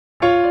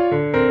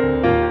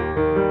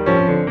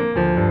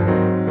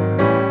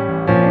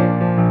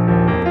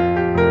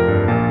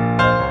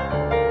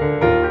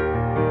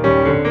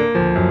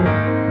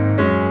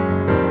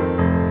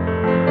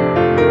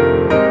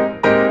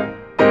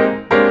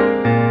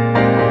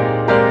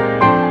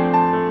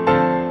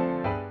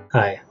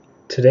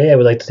today I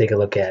would like to take a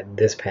look at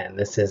this pen.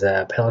 This is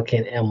a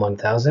Pelikan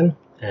M1000,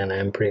 and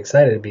I'm pretty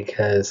excited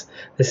because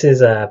this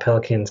is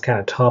Pelikan's kind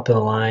of top of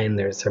the line.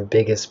 There's their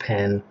biggest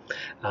pen.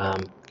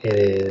 It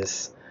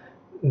is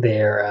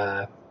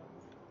their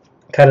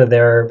kind of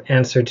their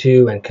answer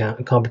to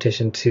and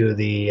competition to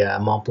the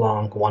Mont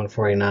Blanc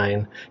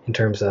 149 in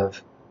terms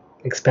of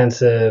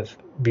expensive,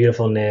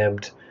 beautiful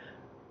nibbed,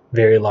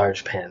 very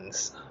large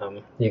pens.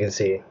 You can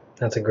see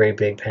that's a great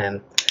big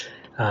pen.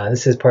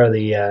 This is part of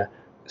the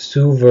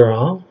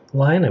Souverain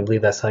line. I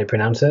believe that's how you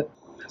pronounce it.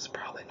 That's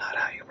probably not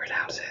how you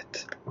pronounce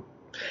it.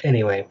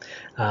 Anyway,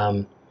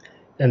 and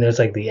there's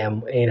like the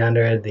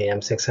M800, the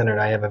M600.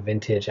 I have a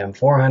vintage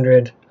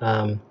M400.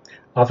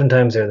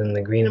 Oftentimes they're in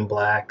the green and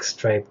black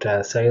striped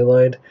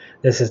celluloid.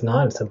 This is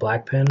not. It's a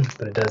black pen,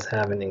 but it does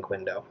have an ink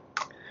window.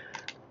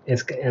 And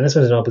this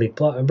one's an oblique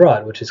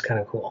broad, which is kind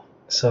of cool.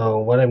 So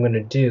what I'm going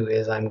to do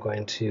is I'm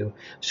going to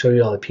show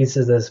you all the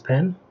pieces of this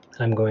pen.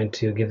 I'm going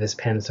to give this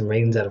pen some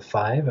ratings out of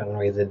 5. I'm going to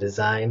rate the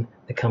design,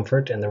 the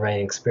comfort, and the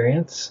writing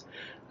experience.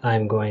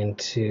 I'm going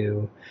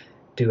to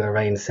do a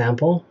writing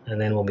sample, and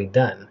then we'll be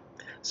done.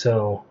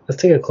 So let's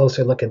take a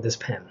closer look at this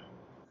pen.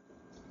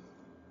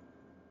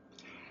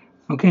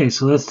 Okay,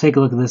 so let's take a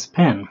look at this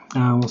pen.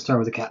 We'll start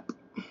with the cap.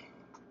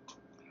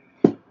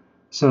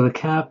 So the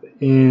cap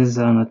is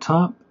on the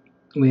top.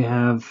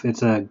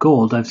 It's a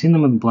gold. I've seen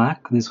them with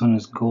black. This one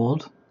is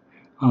gold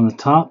on the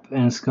top,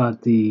 and it's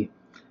got the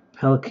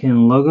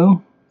Pelikan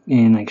logo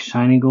in like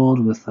shiny gold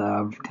with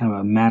kind of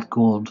a matte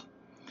gold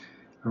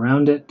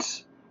around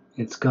it.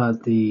 It's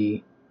got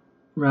the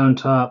round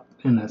top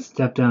and a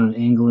step down and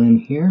angle in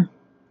here,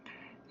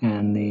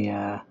 and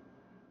the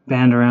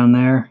band around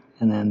there,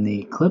 and then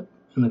the clip.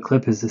 And the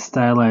clip is the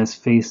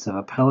stylized face of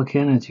a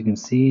pelican, as you can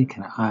see,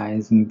 kind of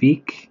eyes and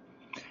beak.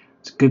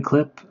 It's a good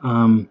clip.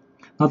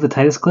 Not the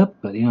tightest clip,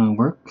 but you know, it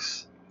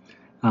works.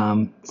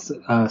 It's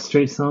a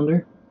straight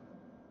cylinder.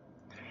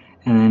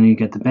 And then you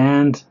get the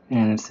band,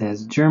 and it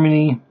says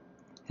Germany,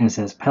 and it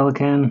says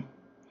Pelikan,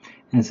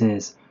 and it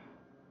says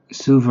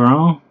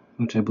Souverain,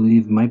 which I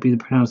believe might be the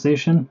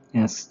pronunciation,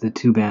 and it's the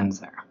 2 bands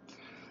there.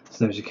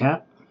 So there's your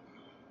cap.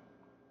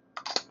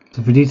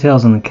 So for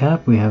details on the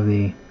cap, we have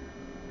the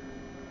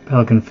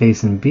Pelikan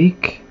face and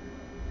beak,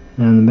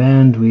 and on the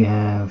band we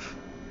have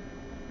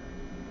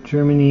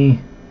Germany,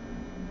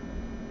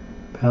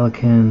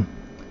 Pelikan,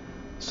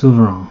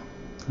 Souverain,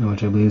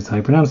 which I believe is how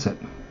you pronounce it.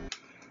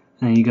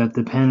 And you got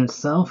the pen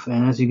itself,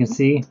 and as you can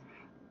see,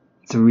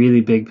 it's a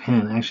really big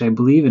pen. Actually, I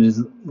believe it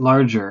is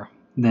larger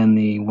than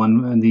the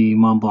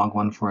Mont Blanc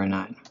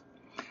 149.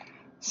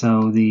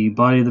 So the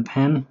body of the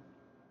pen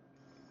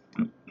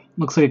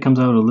looks like it comes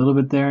out a little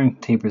bit there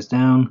and tapers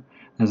down.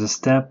 There's a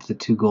step, the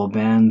 2 gold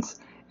bands,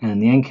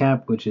 and the end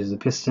cap, which is a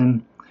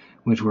piston,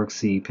 which works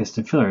the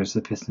piston filler. It's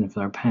the piston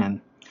filler pen.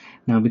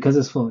 Now, because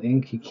it's full of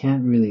ink, you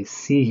can't really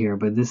see here,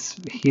 but this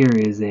here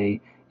is a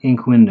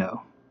ink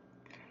window,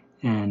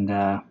 and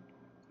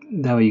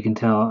that way you can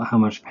tell how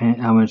much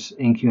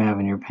ink you have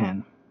in your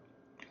pen.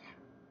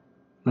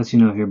 Lets you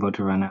know if you're about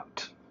to run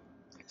out.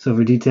 So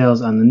for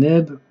details on the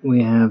nib,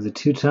 we have the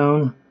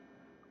 2-tone,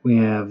 we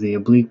have the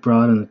oblique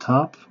broad on the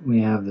top,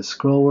 we have the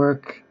scroll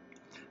work,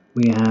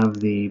 we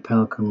have the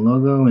Pelikan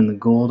logo in the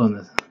gold on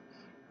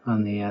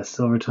the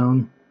silver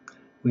tone.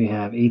 We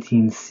have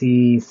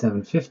 18C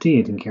 750,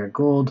 18 karat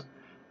gold,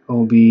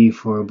 OB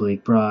for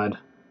oblique broad,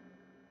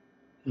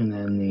 and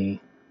then the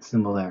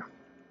symbol there,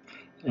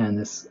 and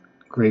this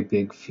great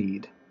big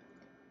feed.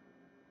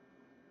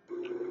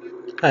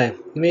 Hi,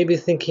 you may be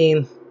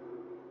thinking,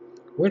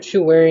 weren't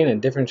you wearing a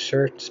different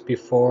shirt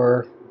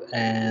before?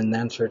 And the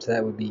answer to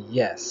that would be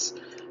yes,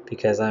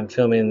 because I'm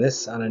filming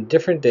this on a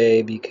different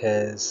day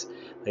because,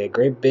 like a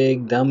great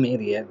big dumb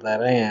idiot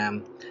that I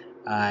am,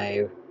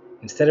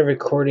 instead of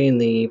recording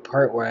the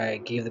part where I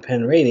gave the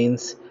pen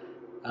ratings,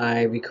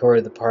 I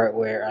recorded the part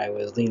where I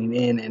was leaning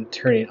in and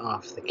turning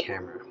off the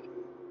camera.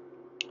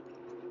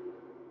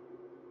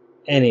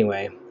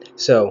 Anyway,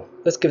 so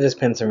let's give this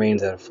pen some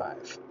ratings out of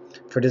 5.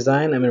 For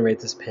design, I'm going to rate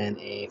this pen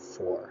a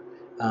 4.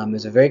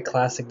 It's a very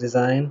classic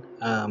design.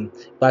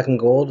 Black and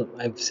gold,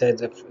 I've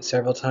said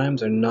several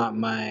times, are not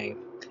my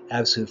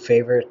absolute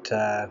favorite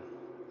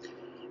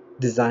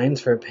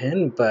designs for a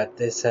pen, but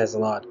this has a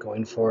lot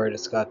going for it.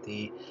 It's got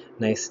the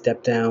nice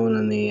step down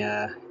on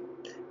the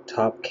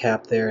top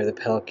cap there, the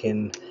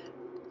Pelikan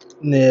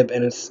nib,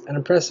 and it's an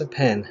impressive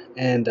pen,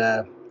 and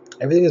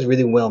everything is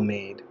really well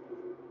made.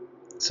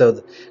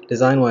 So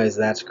design wise,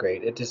 that's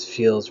great. It just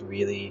feels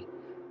really,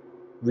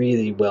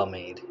 really well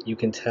made. You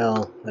can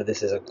tell that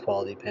this is a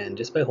quality pen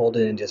just by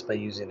holding it and just by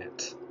using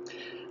it.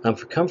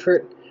 For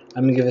comfort,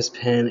 I'm going to give this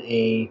pen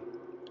a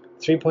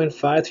 3.5,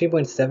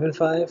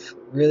 3.75,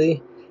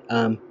 really.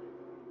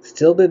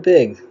 Still a bit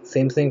big.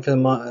 Same thing for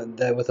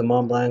with the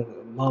Mont Blanc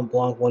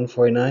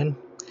 149.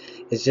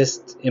 It's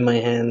just in my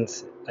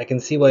hands. I can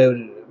see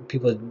why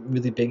people with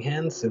really big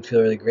hands would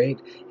feel really great.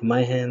 In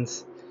my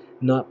hands,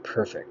 not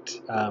perfect.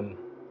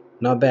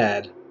 Not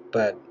bad,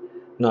 but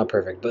not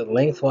perfect. But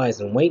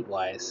lengthwise and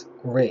weight-wise,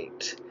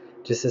 great.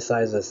 Just the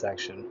size of the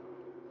section.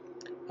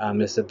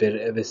 It's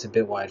a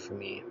bit wide for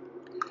me.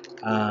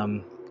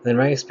 Then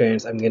writing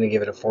experience, I'm going to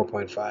give it a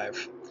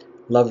 4.5.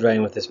 Loved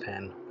writing with this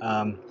pen.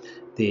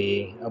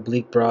 The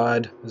oblique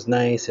broad was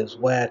nice. It was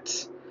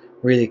wet,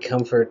 really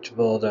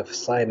comfortable to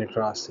slide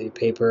across the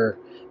paper,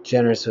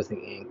 generous with the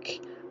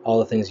ink, all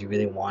the things you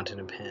really want in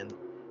a pen.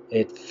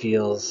 It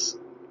feels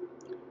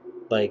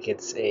like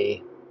it's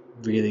a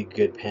really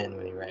good pen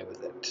when you write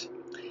with it.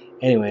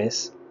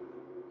 Anyways,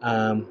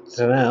 so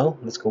now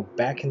let's go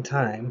back in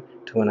time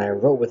to when I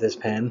wrote with this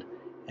pen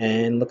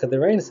and look at the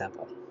writing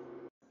sample.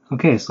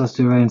 Okay, so let's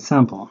do a writing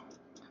sample.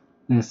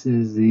 This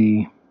is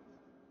the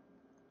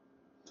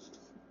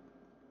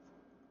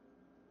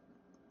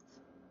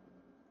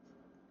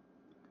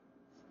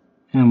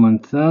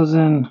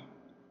M1000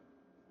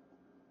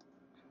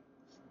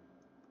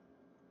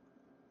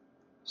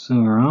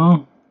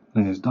 Silverall.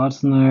 There's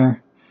dots in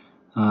there.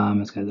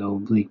 It's got the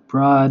oblique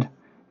broad,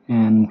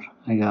 and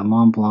I got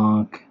Mont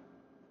Blanc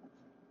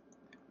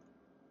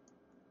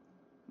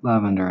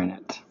lavender in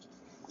it.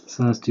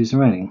 So let's do some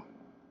writing.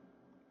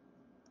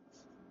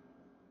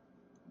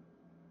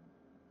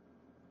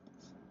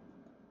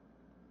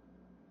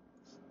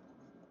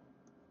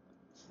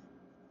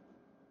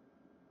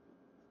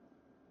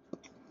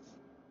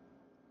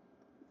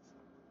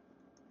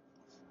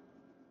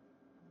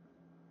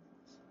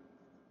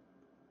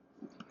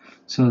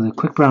 So the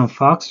quick brown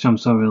fox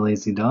jumps over the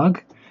lazy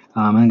dog.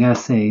 I gotta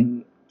say,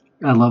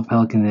 I love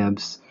Pelikan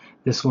nibs.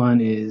 This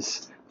one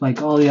is,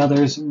 like all the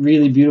others,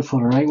 really beautiful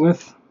to write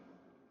with.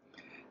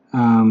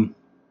 It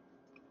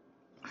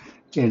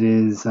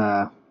is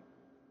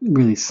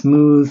really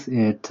smooth.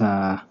 It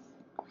kind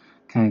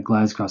of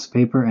glides across the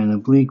paper, and the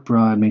oblique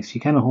broad makes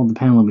you kind of hold the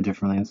pen a little bit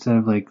differently. Instead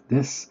of like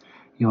this,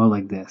 you hold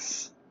like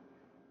this,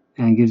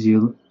 and it gives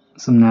you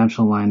some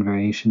natural line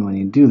variation when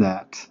you do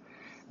that.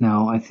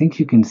 Now, I think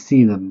you can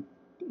see the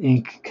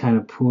ink kind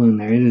of pooling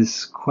there. It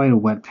is quite a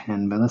wet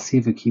pen, but let's see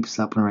if it keeps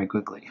up and write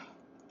quickly.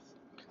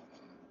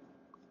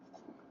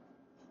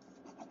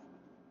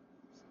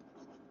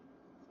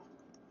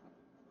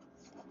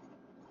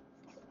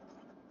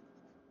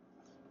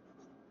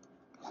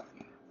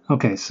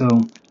 Okay, so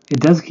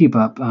it does keep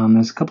up.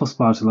 There's a couple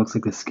spots it looks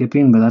like it's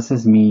skipping, but that's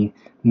just me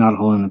not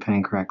holding the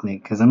pen correctly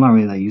because I'm not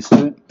really that used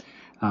to it.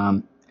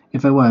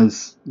 If I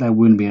was, that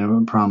wouldn't be a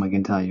problem, I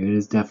can tell you. It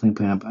is definitely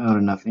putting out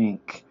enough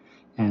ink.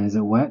 And is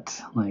it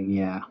wet? Like,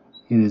 yeah,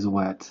 it is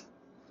wet.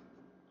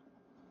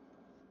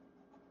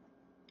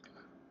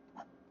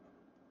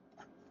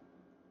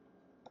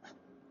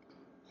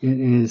 It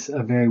is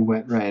a very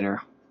wet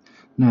writer.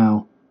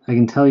 Now, I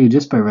can tell you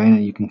just by writing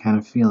it, you can kind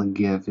of feel a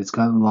give. It's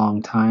got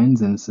long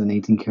tines and it's an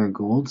 18 karat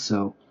gold,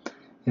 so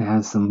it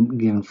has some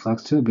give and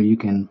flex to it, but you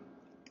can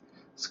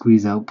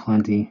squeeze out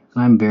plenty.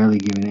 And I'm barely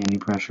giving it any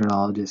pressure at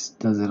all. It just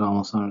does it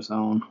almost on its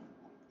own.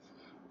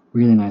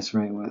 Really nice to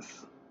write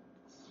with.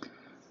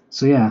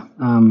 So yeah,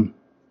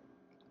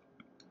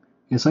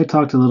 so I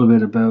talked a little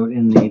bit about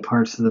in the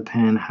parts of the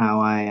pen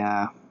how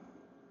I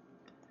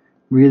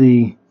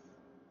really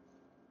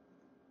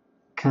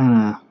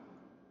kind of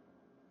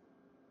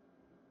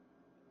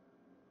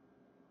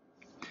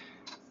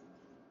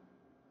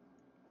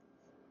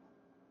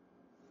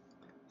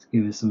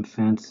give it some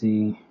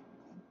fancy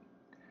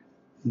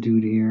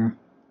dude here.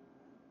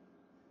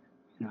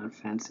 Not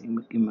fancy,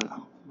 but give him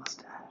a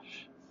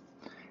mustache.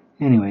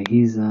 Anyway,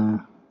 he's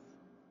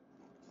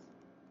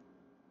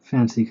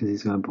fancy because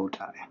he's got a bow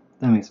tie.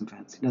 That makes him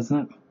fancy, doesn't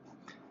it?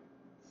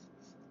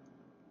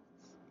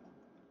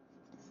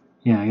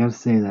 Yeah, I gotta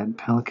say that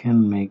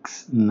Pelikan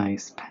makes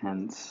nice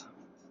pens.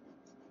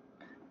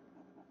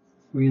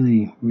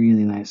 Really,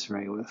 really nice to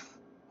write with.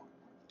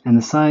 And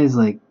the size,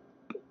 like,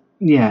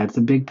 yeah, it's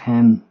a big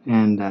pen,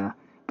 and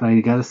but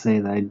I gotta say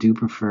that I do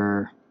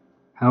prefer,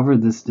 however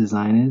this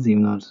design is,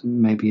 even though it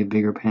might be a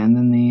bigger pen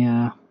than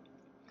the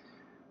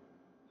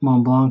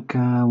Mont Blanc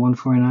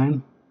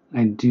 149,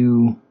 I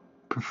do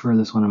prefer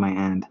this one in my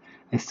hand.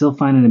 I still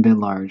find it a bit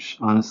large,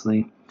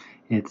 honestly.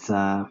 It's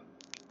I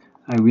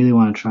really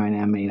want to try an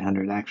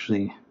M800.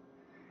 Actually,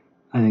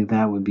 I think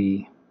that would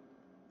be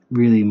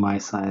really my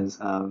size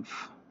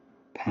of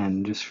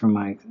pen, just from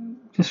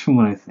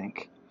what I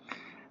think.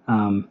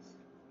 I'm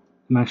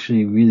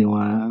actually really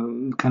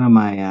want to, kind of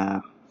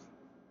my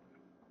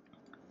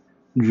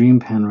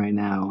dream pen right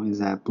now is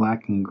that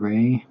black and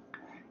gray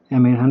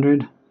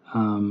M800.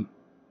 The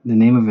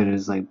name of it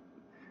is like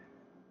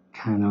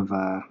kind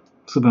of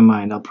slip my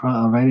mind.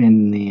 I'll write it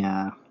in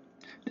the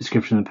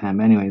description of the pen.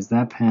 But anyways,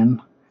 that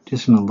pen,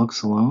 just from the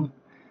looks alone,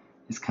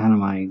 is kind of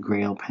my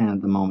grail pen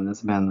at the moment.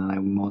 That's the pen that I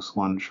most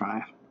want to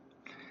try.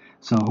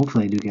 So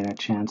hopefully I do get a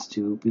chance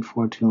to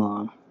before too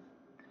long.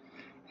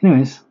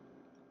 Anyways,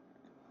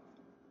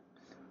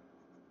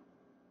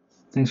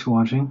 thanks for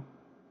watching.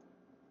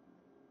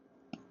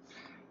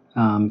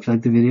 If you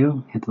like the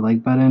video, hit the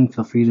like button.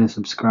 Feel free to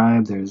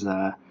subscribe. There's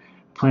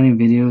plenty of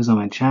videos on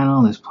my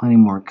channel. There's plenty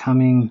more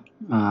coming.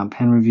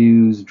 Pen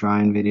reviews,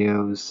 drawing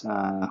videos,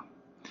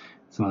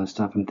 some other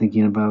stuff I'm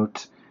thinking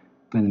about.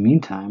 But in the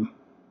meantime,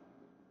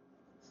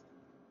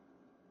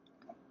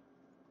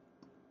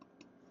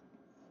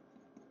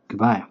 goodbye.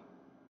 Goodbye.